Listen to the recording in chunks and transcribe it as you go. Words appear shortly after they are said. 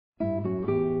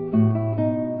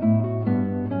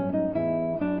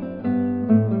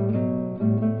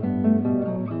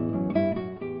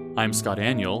I'm Scott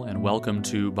Aniol, and welcome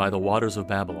to By the Waters of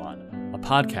Babylon, a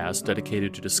podcast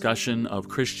dedicated to discussion of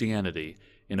Christianity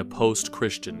in a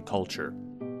post-Christian culture.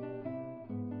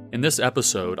 In this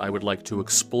episode, I would like to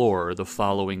explore the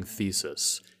following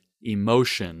thesis: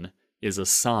 emotion is a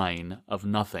sign of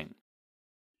nothing.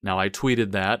 Now, I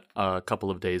tweeted that a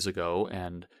couple of days ago,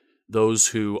 and those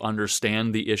who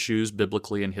understand the issues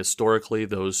biblically and historically,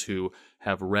 those who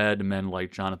have read men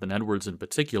like Jonathan Edwards in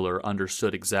particular,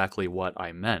 understood exactly what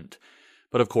I meant.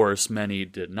 But of course, many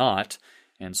did not,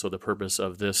 and so the purpose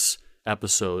of this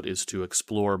episode is to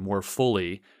explore more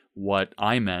fully what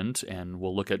I meant, and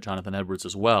we'll look at Jonathan Edwards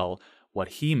as well, what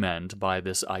he meant by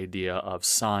this idea of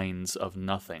signs of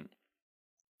nothing.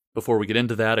 Before we get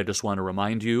into that, I just want to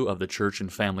remind you of the Church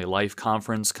and Family Life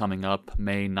Conference coming up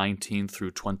May 19th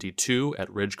through 22 at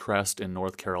Ridgecrest in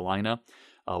North Carolina.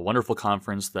 A wonderful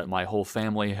conference that my whole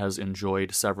family has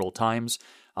enjoyed several times.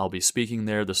 I'll be speaking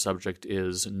there. The subject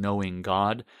is Knowing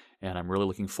God, and I'm really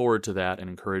looking forward to that and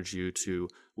encourage you to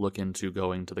look into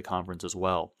going to the conference as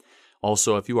well.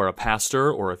 Also, if you are a pastor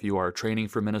or if you are training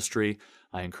for ministry,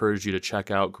 I encourage you to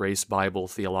check out Grace Bible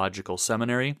Theological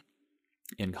Seminary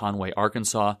in Conway,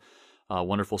 Arkansas, a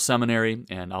wonderful seminary,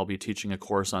 and I'll be teaching a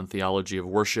course on theology of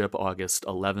worship August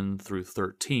 11 through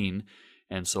 13,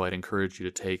 and so I'd encourage you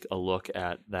to take a look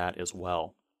at that as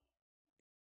well.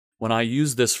 When I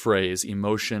use this phrase,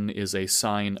 emotion is a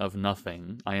sign of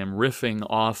nothing, I am riffing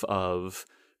off of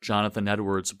Jonathan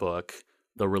Edwards' book,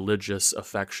 The Religious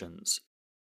Affections.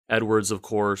 Edwards, of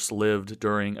course, lived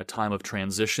during a time of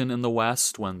transition in the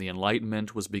West when the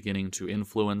Enlightenment was beginning to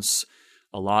influence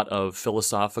a lot of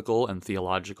philosophical and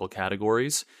theological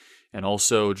categories. And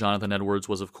also, Jonathan Edwards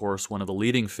was, of course, one of the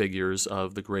leading figures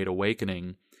of the Great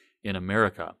Awakening in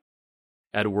America.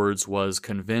 Edwards was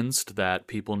convinced that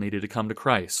people needed to come to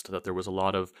Christ, that there was a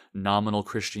lot of nominal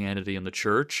Christianity in the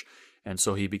church, and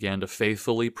so he began to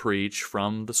faithfully preach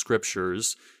from the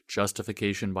Scriptures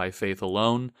justification by faith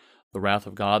alone, the wrath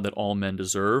of God that all men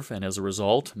deserve, and as a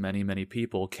result, many, many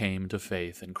people came to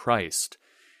faith in Christ.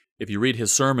 If you read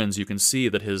his sermons, you can see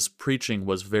that his preaching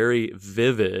was very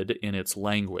vivid in its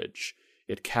language.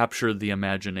 It captured the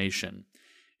imagination.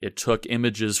 It took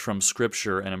images from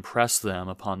Scripture and impressed them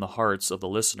upon the hearts of the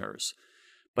listeners.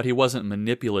 But he wasn't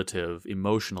manipulative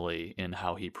emotionally in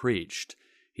how he preached.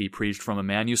 He preached from a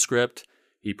manuscript,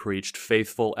 he preached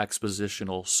faithful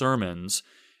expositional sermons,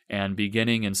 and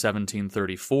beginning in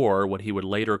 1734, what he would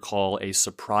later call a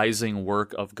surprising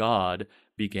work of God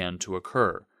began to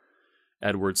occur.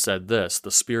 Edwards said this: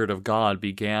 "The Spirit of God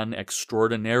began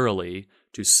extraordinarily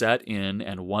to set in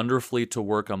and wonderfully to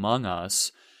work among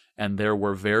us, and there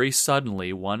were very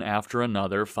suddenly, one after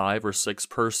another, 5 or 6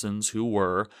 persons who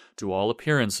were, to all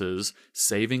appearances,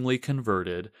 savingly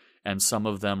converted, and some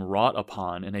of them wrought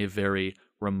upon in a very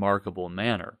remarkable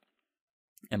manner."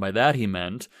 And by that he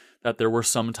meant that there were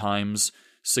sometimes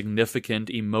significant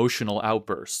emotional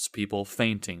outbursts, people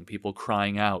fainting, people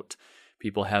crying out,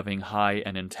 people having high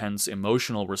and intense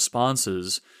emotional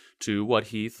responses to what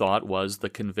he thought was the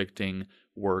convicting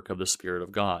work of the Spirit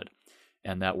of God.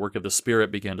 And that work of the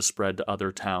Spirit began to spread to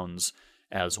other towns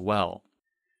as well.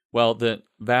 Well, the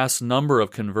vast number of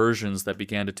conversions that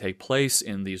began to take place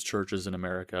in these churches in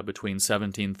America between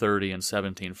 1730 and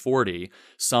 1740,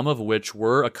 some of which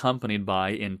were accompanied by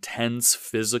intense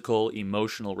physical,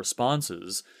 emotional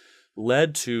responses,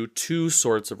 led to two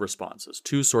sorts of responses,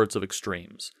 two sorts of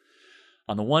extremes.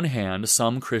 On the one hand,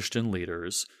 some Christian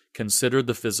leaders considered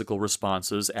the physical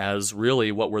responses as really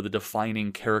what were the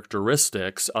defining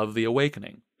characteristics of the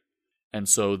awakening. And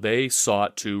so they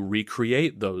sought to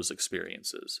recreate those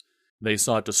experiences. They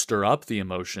sought to stir up the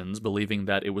emotions, believing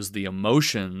that it was the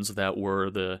emotions that were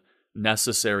the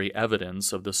necessary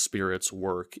evidence of the Spirit's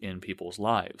work in people's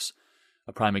lives.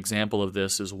 A prime example of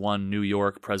this is one New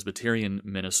York Presbyterian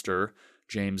minister,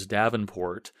 James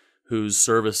Davenport, whose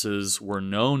services were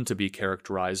known to be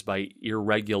characterized by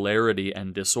irregularity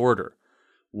and disorder.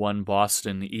 One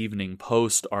Boston Evening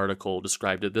Post article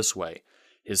described it this way: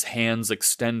 "His hands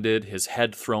extended, his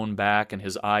head thrown back, and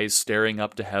his eyes staring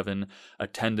up to heaven,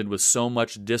 attended with so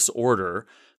much disorder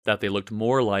that they looked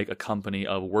more like a company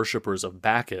of worshippers of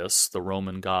Bacchus, the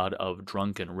Roman god of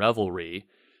drunken revelry,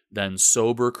 than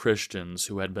sober Christians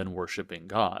who had been worshiping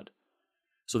God."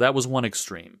 So that was one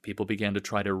extreme. People began to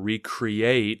try to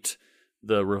recreate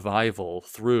the revival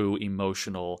through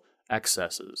emotional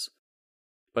excesses.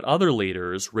 But other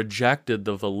leaders rejected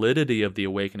the validity of the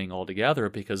awakening altogether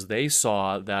because they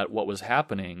saw that what was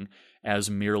happening as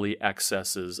merely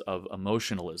excesses of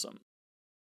emotionalism.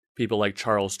 People like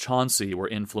Charles Chauncey were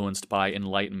influenced by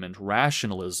Enlightenment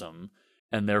rationalism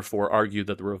and therefore argued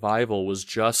that the revival was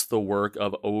just the work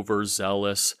of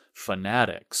overzealous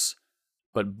fanatics.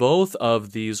 But both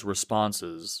of these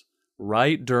responses,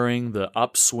 right during the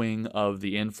upswing of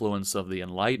the influence of the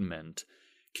Enlightenment,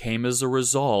 came as a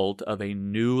result of a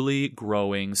newly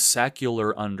growing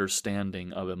secular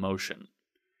understanding of emotion.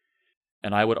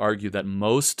 And I would argue that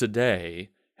most today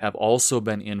have also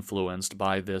been influenced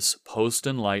by this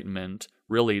post-Enlightenment,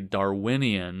 really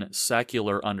Darwinian,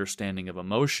 secular understanding of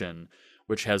emotion,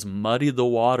 which has muddied the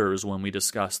waters when we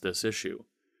discuss this issue.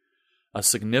 A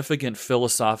significant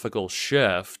philosophical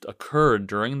shift occurred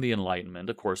during the Enlightenment.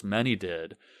 Of course, many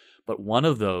did, but one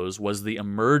of those was the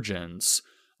emergence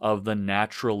of the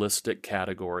naturalistic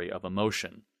category of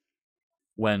emotion.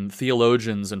 When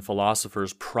theologians and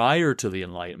philosophers prior to the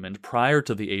Enlightenment, prior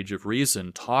to the Age of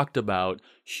Reason, talked about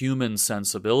human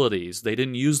sensibilities, they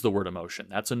didn't use the word emotion.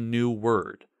 That's a new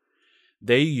word.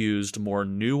 They used more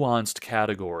nuanced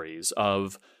categories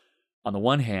of, on the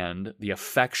one hand, the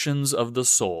affections of the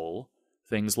soul,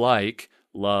 things like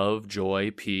love,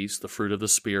 joy, peace, the fruit of the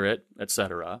Spirit,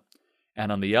 etc.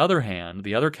 And on the other hand,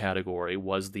 the other category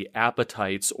was the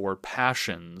appetites or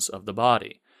passions of the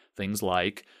body, things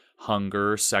like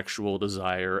hunger, sexual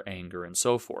desire, anger, and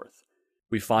so forth.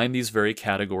 We find these very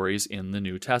categories in the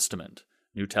New Testament.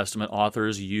 New Testament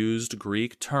authors used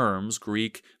Greek terms,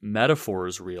 Greek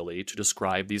metaphors really, to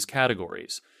describe these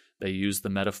categories. They used the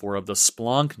metaphor of the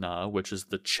splankna, which is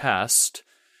the chest,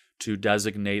 to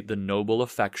designate the noble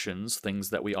affections, things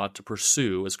that we ought to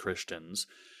pursue as Christians,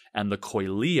 and the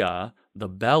koilia, the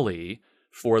belly,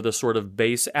 for the sort of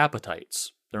base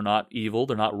appetites. They're not evil,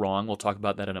 they're not wrong, we'll talk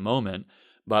about that in a moment,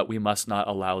 but we must not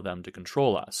allow them to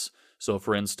control us. So,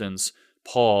 for instance,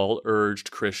 Paul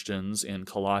urged Christians in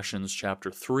Colossians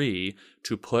chapter 3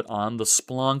 to put on the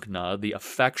splankna, the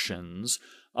affections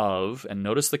of, and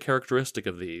notice the characteristic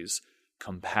of these,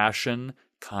 compassion,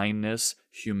 kindness,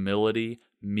 humility,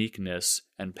 meekness,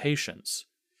 and patience.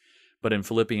 But in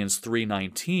Philippians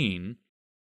 3:19,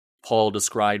 Paul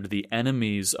described the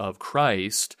enemies of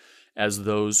Christ as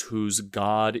those whose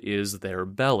God is their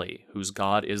belly, whose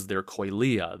God is their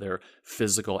koilia, their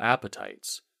physical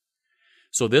appetites.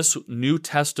 So this New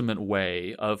Testament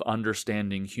way of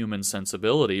understanding human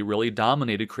sensibility really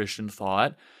dominated Christian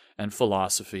thought and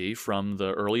philosophy from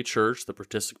the early church, the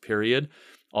patristic period,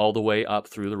 all the way up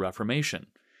through the Reformation.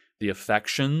 The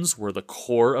affections were the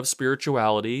core of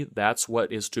spirituality. That's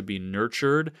what is to be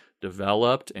nurtured,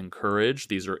 developed, encouraged.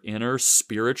 These are inner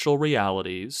spiritual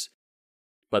realities.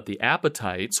 But the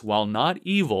appetites, while not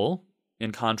evil,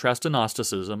 in contrast to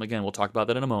Gnosticism, again, we'll talk about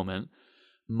that in a moment,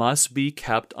 must be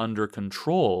kept under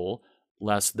control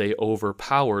lest they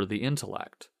overpower the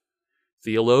intellect.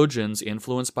 Theologians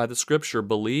influenced by the Scripture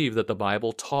believe that the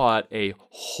Bible taught a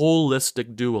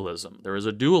holistic dualism. There is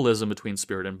a dualism between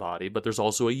spirit and body, but there's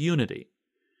also a unity.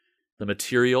 The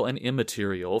material and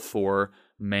immaterial for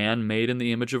man made in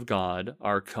the image of God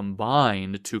are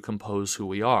combined to compose who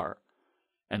we are.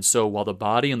 And so while the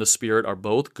body and the spirit are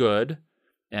both good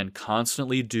and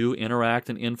constantly do interact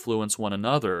and influence one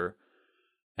another,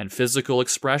 and physical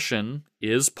expression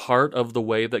is part of the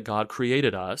way that God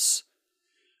created us,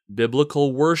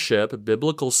 biblical worship,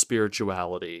 biblical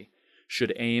spirituality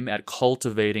should aim at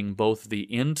cultivating both the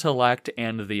intellect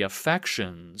and the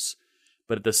affections,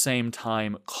 but at the same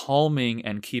time calming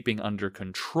and keeping under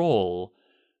control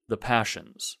the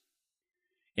passions.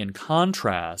 In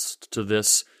contrast to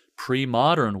this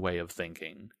pre-modern way of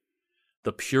thinking,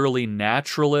 the purely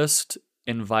naturalist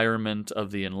environment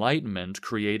of the Enlightenment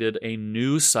created a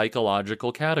new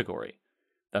psychological category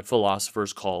that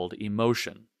philosophers called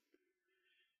emotion.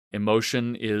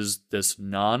 Emotion is this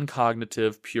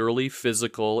non-cognitive, purely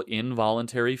physical,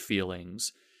 involuntary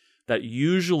feelings that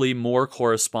usually more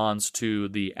corresponds to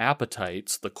the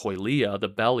appetites, the koilia, the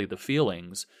belly, the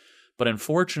feelings. But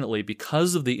unfortunately,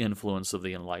 because of the influence of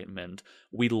the Enlightenment,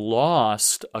 we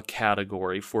lost a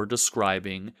category for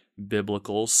describing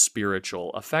biblical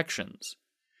spiritual affections.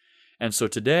 And so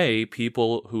today,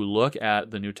 people who look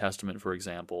at the New Testament, for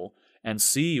example, and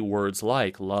see words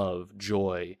like love,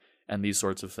 joy, and these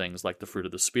sorts of things like the fruit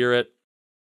of the Spirit,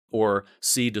 or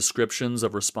see descriptions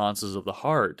of responses of the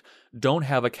heart, don't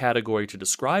have a category to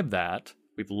describe that.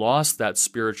 We've lost that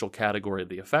spiritual category of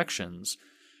the affections.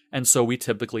 And so we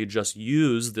typically just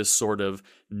use this sort of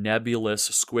nebulous,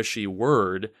 squishy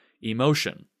word,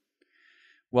 emotion.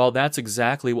 Well, that's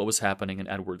exactly what was happening in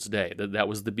Edwards' day. That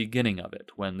was the beginning of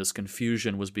it, when this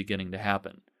confusion was beginning to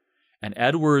happen. And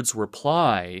Edwards'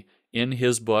 reply in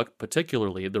his book,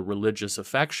 particularly The Religious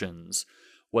Affections,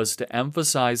 was to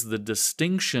emphasize the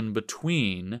distinction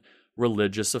between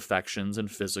religious affections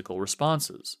and physical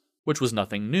responses. which was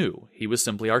nothing new. He was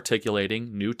simply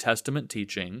articulating New Testament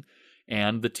teaching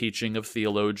and the teaching of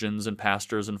theologians and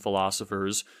pastors and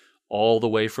philosophers all the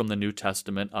way from the New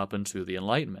Testament up into the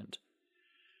Enlightenment.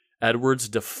 Edwards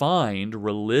defined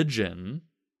religion,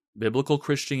 biblical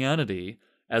Christianity,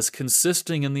 as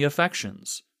consisting in the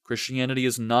affections. Christianity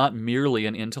is not merely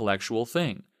an intellectual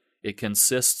thing. It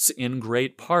consists in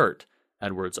great part,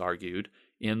 Edwards argued,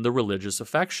 in the religious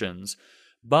affections,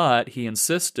 but he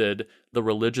insisted the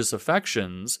religious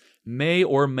affections may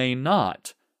or may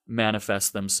not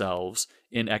manifest themselves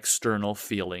in external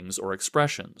feelings or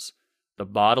expressions. The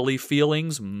bodily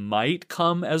feelings might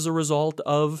come as a result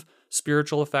of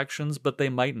spiritual affections, but they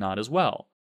might not as well.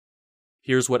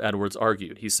 Here's what Edwards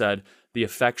argued. He said, the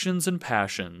affections and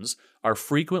passions are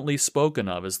frequently spoken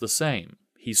of as the same.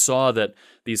 He saw that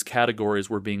these categories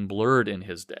were being blurred in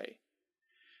his day.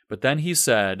 But then he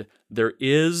said, there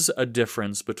is a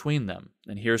difference between them,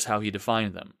 and here's how he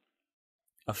defined them.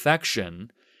 Affection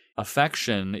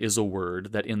is a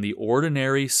word that in the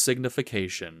ordinary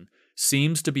signification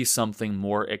seems to be something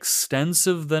more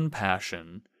extensive than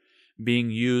passion,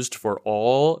 being used for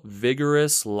all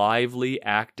vigorous, lively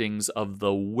actings of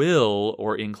the will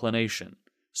or inclination.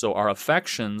 So our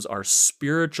affections are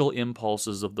spiritual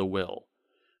impulses of the will.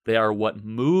 They are what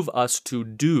move us to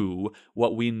do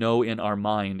what we know in our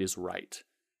mind is right.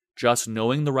 Just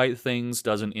knowing the right things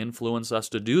doesn't influence us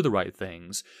to do the right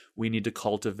things. We need to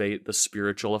cultivate the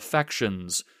spiritual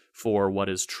affections for what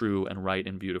is true and right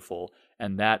and beautiful,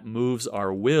 and that moves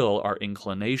our will, our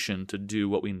inclination to do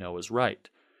what we know is right.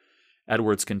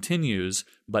 Edwards continues,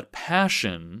 but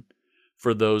passion,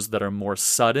 for those that are more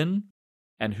sudden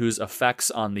and whose effects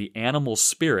on the animal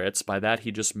spirits, by that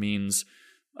he just means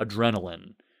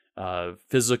adrenaline,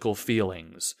 physical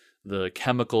feelings, the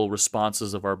chemical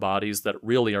responses of our bodies that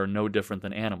really are no different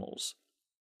than animals.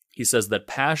 He says that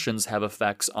passions have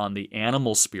effects on the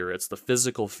animal spirits, the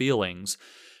physical feelings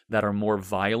that are more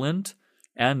violent,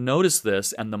 and notice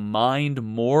this, and the mind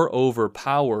more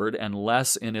overpowered and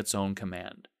less in its own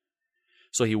command.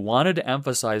 So he wanted to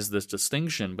emphasize this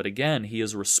distinction, but again, he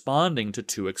is responding to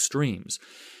two extremes.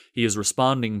 He is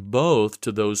responding both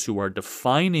to those who are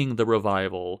defining the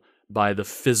revival by the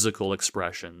physical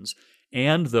expressions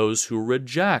and those who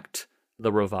reject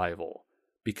the revival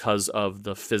because of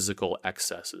the physical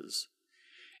excesses.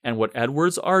 And what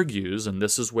Edwards argues, and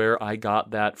this is where I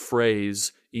got that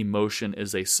phrase, emotion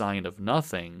is a sign of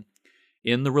nothing,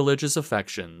 in the religious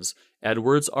affections,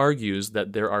 Edwards argues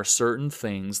that there are certain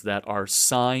things that are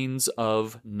signs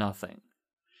of nothing.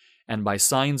 And by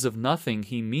signs of nothing,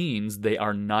 he means they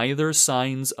are neither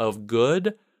signs of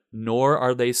good nor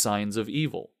are they signs of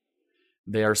evil.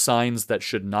 They are signs that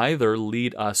should neither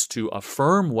lead us to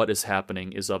affirm what is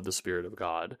happening is of the Spirit of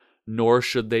God, nor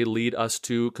should they lead us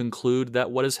to conclude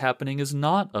that what is happening is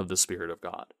not of the Spirit of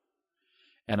God.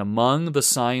 And among the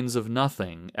signs of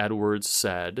nothing, Edwards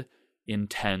said,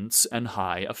 intense and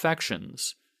high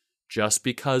affections. Just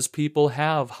because people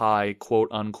have high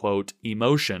quote-unquote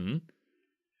emotion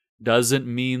doesn't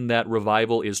mean that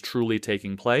revival is truly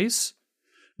taking place,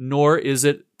 nor is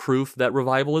it proof that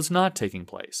revival is not taking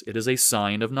place. It is a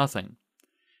sign of nothing.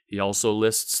 He also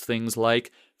lists things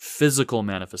like physical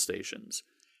manifestations,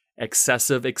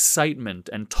 excessive excitement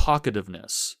and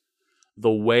talkativeness,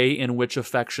 the way in which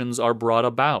affections are brought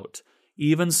about,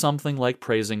 even something like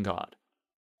praising God.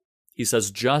 He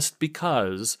says just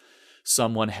because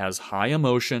someone has high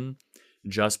emotion,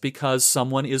 just because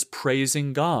someone is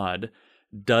praising God,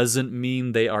 doesn't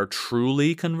mean they are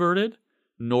truly converted,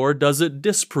 nor does it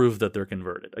disprove that they're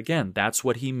converted. Again, that's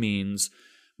what he means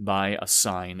by a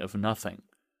sign of nothing.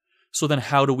 So then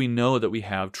how do we know that we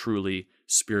have truly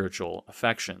spiritual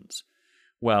affections?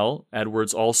 Well,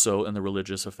 Edwards also in the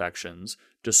religious affections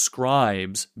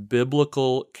describes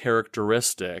biblical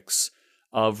characteristics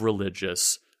of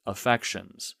religious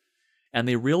affections. And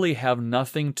they really have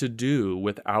nothing to do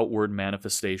with outward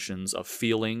manifestations of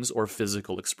feelings or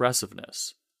physical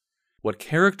expressiveness. What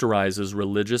characterizes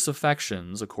religious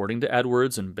affections, according to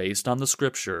Edwards and based on the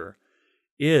Scripture,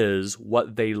 is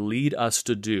what they lead us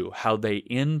to do, how they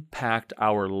impact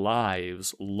our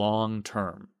lives long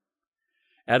term.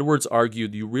 Edwards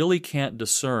argued you really can't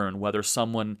discern whether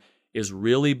someone is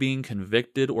really being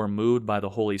convicted or moved by the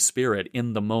Holy Spirit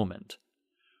in the moment.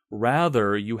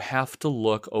 Rather, you have to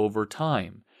look over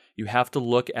time. You have to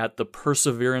look at the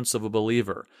perseverance of a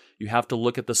believer. You have to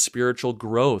look at the spiritual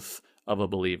growth of a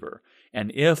believer.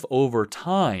 And if over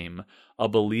time a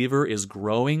believer is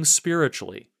growing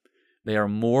spiritually, they are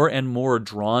more and more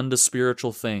drawn to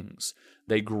spiritual things.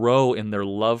 They grow in their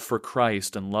love for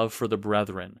Christ and love for the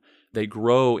brethren. They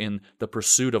grow in the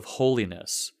pursuit of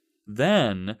holiness.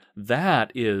 then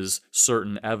that is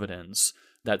certain evidence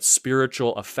that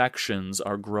spiritual affections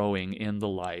are growing in the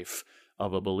life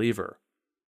of a believer.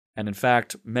 And in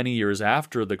fact, many years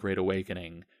after the Great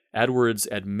Awakening, Edwards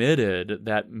admitted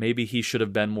that maybe he should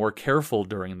have been more careful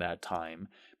during that time,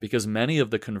 because many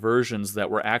of the conversions that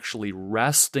were actually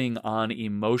resting on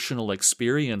emotional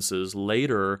experiences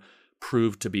later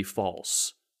proved to be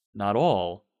false. Not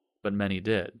all, but many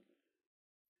did.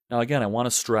 Now again, I want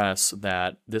to stress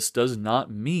that this does not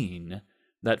mean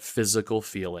that physical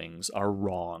feelings are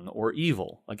wrong or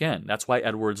evil. Again, that's why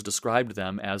Edwards described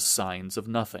them as signs of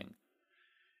nothing.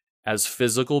 As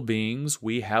physical beings,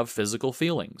 we have physical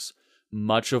feelings.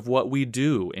 Much of what we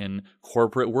do in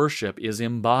corporate worship is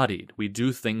embodied. We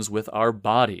do things with our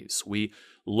bodies. We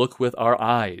look with our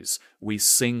eyes. We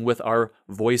sing with our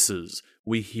voices.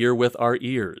 We hear with our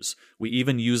ears. We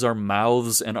even use our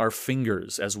mouths and our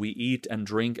fingers as we eat and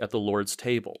drink at the Lord's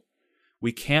table.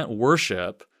 We can't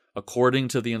worship according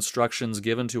to the instructions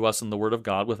given to us in the Word of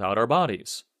God without our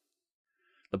bodies.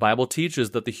 The Bible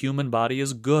teaches that the human body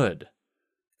is good.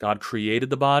 God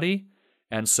created the body,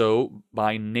 and so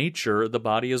by nature the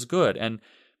body is good. And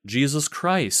Jesus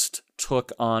Christ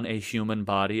took on a human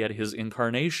body at his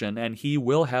incarnation, and he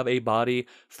will have a body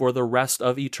for the rest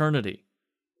of eternity.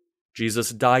 Jesus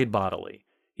died bodily,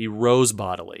 he rose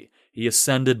bodily, he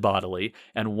ascended bodily,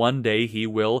 and one day he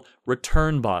will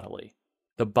return bodily.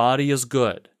 The body is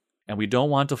good, and we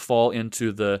don't want to fall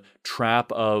into the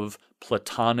trap of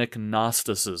Platonic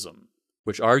Gnosticism,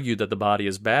 which argued that the body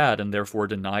is bad and therefore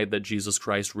denied that Jesus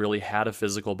Christ really had a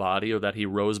physical body or that he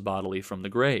rose bodily from the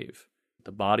grave.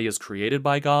 The body is created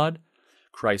by God,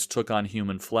 Christ took on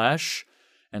human flesh,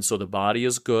 and so the body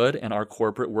is good and our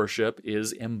corporate worship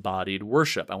is embodied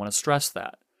worship. I want to stress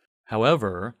that.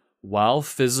 However, while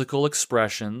physical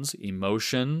expressions,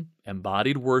 emotion,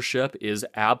 embodied worship is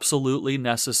absolutely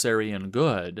necessary and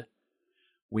good,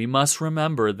 we must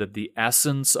remember that the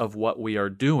essence of what we are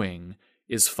doing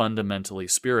is fundamentally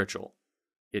spiritual.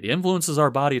 It influences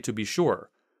our body to be sure,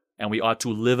 and we ought to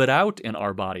live it out in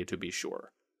our body to be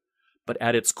sure. But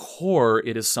at its core,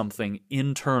 it is something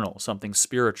internal, something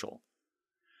spiritual.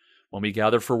 When we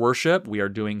gather for worship, we are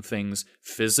doing things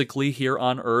physically here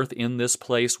on earth in this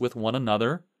place with one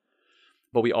another,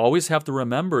 but we always have to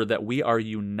remember that we are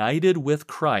united with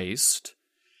Christ,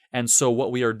 and so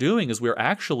what we are doing is we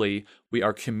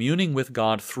are communing with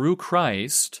God through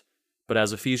Christ. But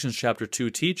as Ephesians chapter 2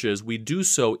 teaches, we do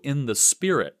so in the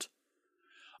Spirit.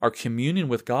 Our communion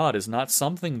with God is not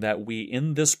something that we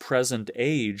in this present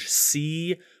age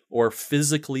see or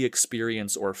physically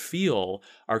experience or feel.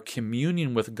 Our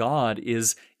communion with God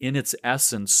is in its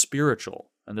essence spiritual.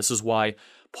 And this is why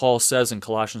Paul says in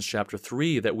Colossians chapter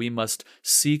 3 that we must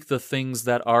seek the things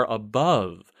that are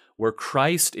above, where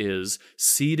Christ is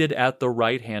seated at the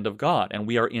right hand of God, and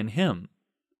we are in him.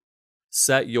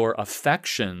 Set your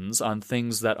affections on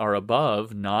things that are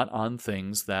above, not on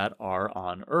things that are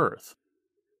on earth.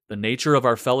 The nature of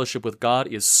our fellowship with God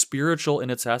is spiritual in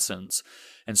its essence,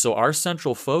 and so our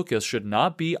central focus should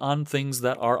not be on things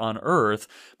that are on earth,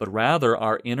 but rather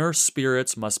our inner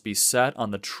spirits must be set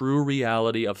on the true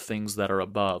reality of things that are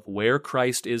above, where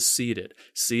Christ is seated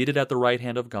at the right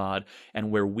hand of God,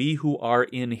 and where we who are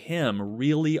in him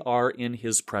really are in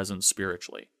his presence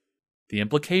spiritually. The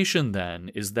implication then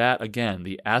is that, again,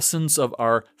 the essence of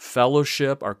our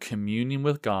fellowship, our communion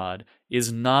with God,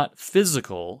 is not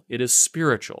physical, it is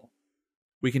spiritual.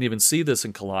 We can even see this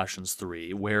in Colossians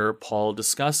 3, where Paul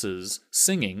discusses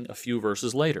singing a few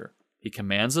verses later. He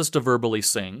commands us to verbally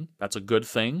sing, that's a good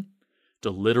thing,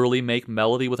 to literally make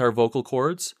melody with our vocal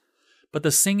cords, but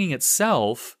the singing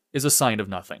itself is a sign of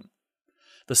nothing.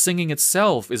 The singing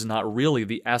itself is not really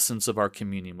the essence of our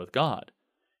communion with God.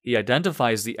 He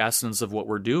identifies the essence of what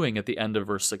we're doing at the end of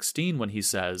verse 16 when he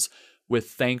says,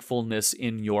 with thankfulness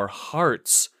in your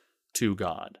hearts to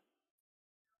God.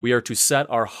 We are to set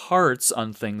our hearts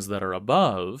on things that are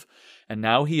above, and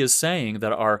now he is saying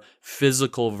that our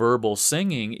physical verbal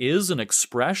singing is an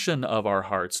expression of our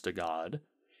hearts to God.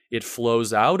 It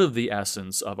flows out of the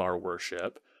essence of our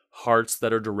worship, hearts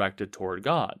that are directed toward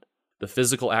God. The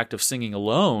physical act of singing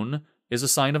alone is a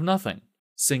sign of nothing.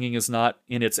 Singing is not,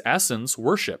 in its essence,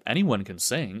 worship. Anyone can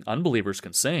sing. Unbelievers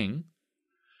can sing.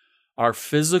 Our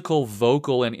physical,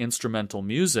 vocal, and instrumental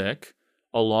music,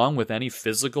 along with any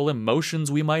physical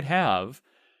emotions we might have,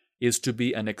 is to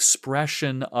be an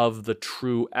expression of the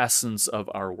true essence of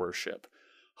our worship,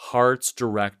 hearts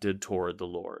directed toward the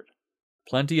Lord.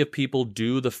 Plenty of people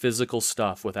do the physical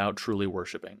stuff without truly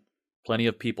worshiping. Plenty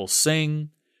of people sing,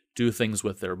 do things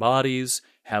with their bodies,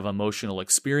 have emotional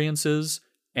experiences,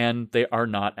 and they are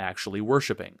not actually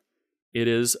worshiping. It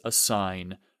is a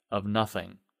sign of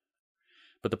nothing.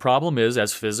 But the problem is,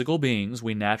 as physical beings,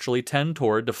 we naturally tend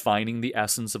toward defining the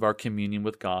essence of our communion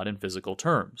with God in physical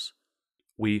terms.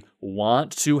 We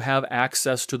want to have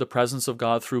access to the presence of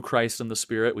God through Christ and the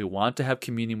Spirit. We want to have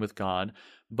communion with God,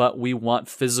 but we want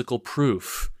physical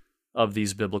proof of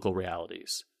these biblical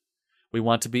realities. We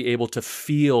want to be able to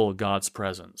feel God's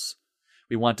presence.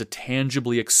 We want to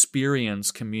tangibly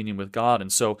experience communion with God.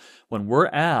 And so when we're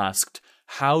asked,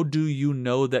 how do you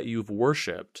know that you've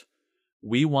worshiped?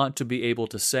 We want to be able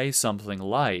to say something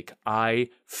like, I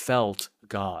felt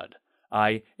God.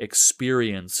 I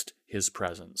experienced His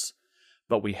presence.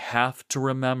 But we have to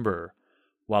remember,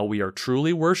 while we are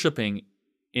truly worshiping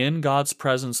in God's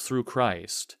presence through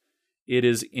Christ, it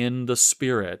is in the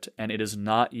Spirit, and it is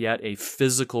not yet a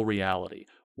physical reality.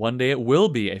 One day it will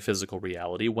be a physical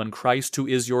reality. When Christ, who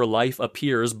is your life,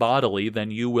 appears bodily,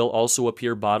 then you will also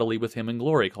appear bodily with Him in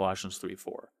glory, Colossians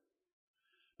 3:4.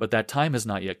 But that time has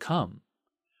not yet come.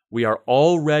 We are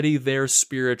already there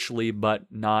spiritually, but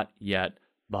not yet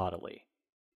bodily.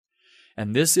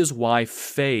 And this is why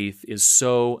faith is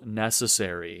so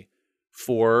necessary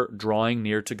for drawing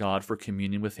near to God for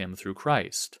communion with Him through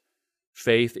Christ.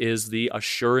 Faith is the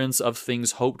assurance of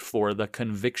things hoped for, the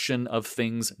conviction of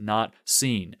things not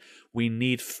seen. We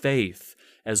need faith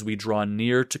as we draw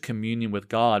near to communion with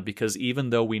God, because even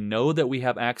though we know that we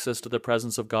have access to the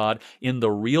presence of God in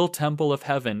the real temple of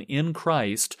heaven in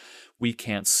Christ, we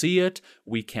can't see it,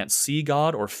 we can't see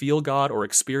God or feel God or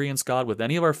experience God with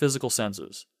any of our physical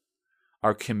senses.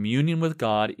 Our communion with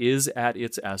God is at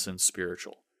its essence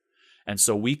spiritual. And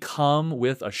so we come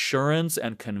with assurance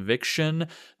and conviction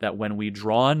that when we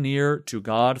draw near to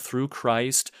God through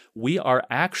Christ, we are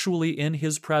actually in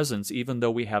His presence, even though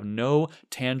we have no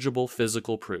tangible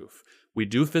physical proof. We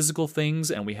do physical things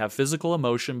and we have physical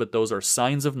emotion, but those are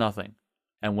signs of nothing.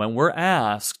 And when we're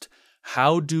asked,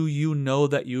 how do you know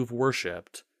that you've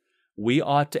worshiped? We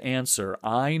ought to answer,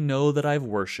 I know that I've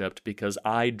worshiped because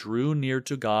I drew near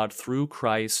to God through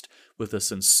Christ with a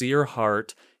sincere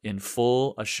heart in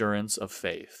full assurance of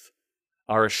faith.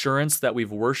 Our assurance that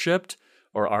we've worshiped,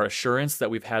 or our assurance that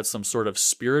we've had some sort of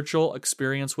spiritual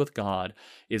experience with God,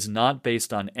 is not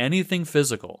based on anything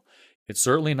physical. It's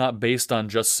certainly not based on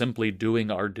just simply doing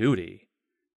our duty,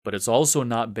 but it's also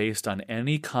not based on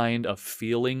any kind of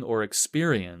feeling or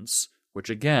experience, which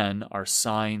again are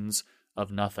signs of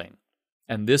nothing.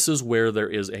 And this is where there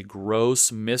is a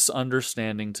gross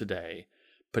misunderstanding today,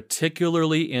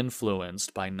 particularly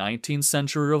influenced by 19th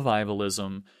century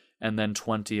revivalism and then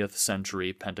 20th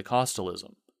century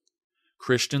Pentecostalism.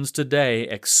 Christians today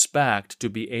expect to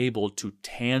be able to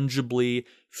tangibly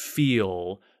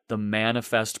feel the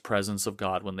manifest presence of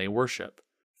God when they worship.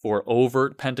 For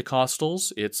overt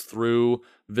Pentecostals, it's through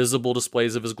visible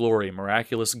displays of His glory,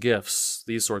 miraculous gifts,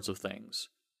 these sorts of things.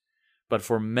 But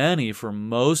for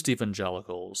most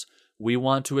evangelicals, we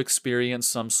want to experience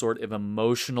some sort of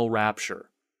emotional rapture.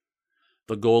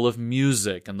 The goal of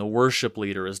music and the worship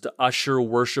leader is to usher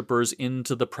worshipers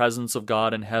into the presence of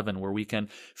God in heaven, where we can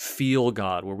feel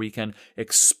God, where we can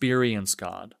experience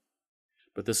God.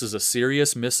 But this is a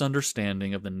serious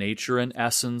misunderstanding of the nature and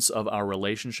essence of our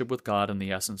relationship with God and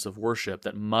the essence of worship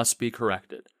that must be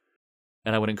corrected.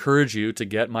 And I would encourage you to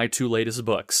get my 2 latest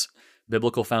books,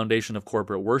 Biblical Foundation of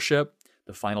Corporate Worship.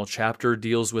 The final chapter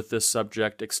deals with this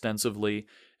subject extensively,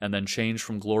 and then Change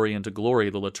from Glory into Glory,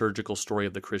 the liturgical story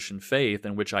of the Christian faith,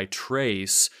 in which I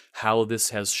trace how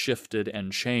this has shifted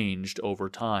and changed over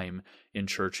time in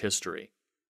church history.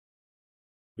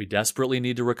 We desperately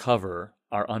need to recover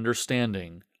our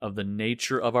understanding of the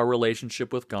nature of our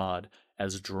relationship with God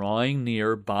as drawing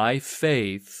near by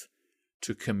faith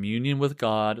to communion with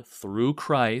God through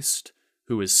Christ,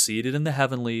 who is seated in the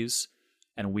heavenlies,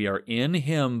 and we are in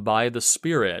Him by the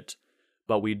Spirit,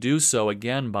 but we do so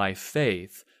again by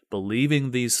faith,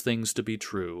 believing these things to be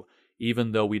true,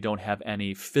 even though we don't have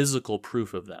any physical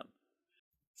proof of them.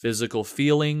 Physical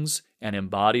feelings and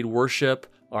embodied worship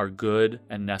are good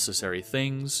and necessary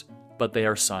things, but they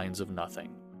are signs of nothing.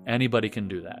 Anybody can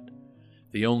do that.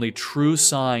 The only true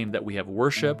sign that we have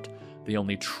worshiped, the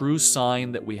only true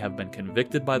sign that we have been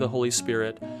convicted by the Holy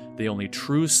Spirit, the only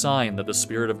true sign that the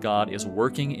Spirit of God is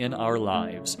working in our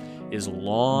lives is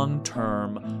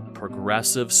long-term,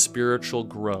 progressive spiritual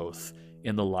growth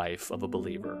in the life of a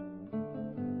believer.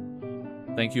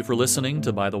 Thank you for listening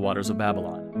to By the Waters of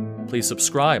Babylon. Please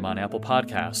subscribe on Apple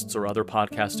Podcasts or other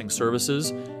podcasting services,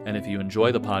 and if you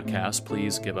enjoy the podcast,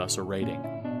 please give us a rating.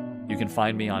 You can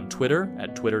find me on Twitter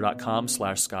at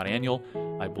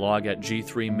twitter.com/ScottAniel. I blog at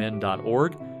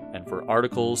g3min.org, and for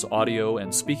articles, audio,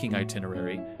 and speaking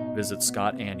itinerary, visit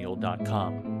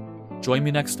scottaniel.com. Join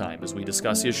me next time as we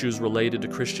discuss issues related to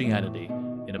Christianity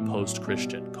in a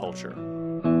post-Christian culture.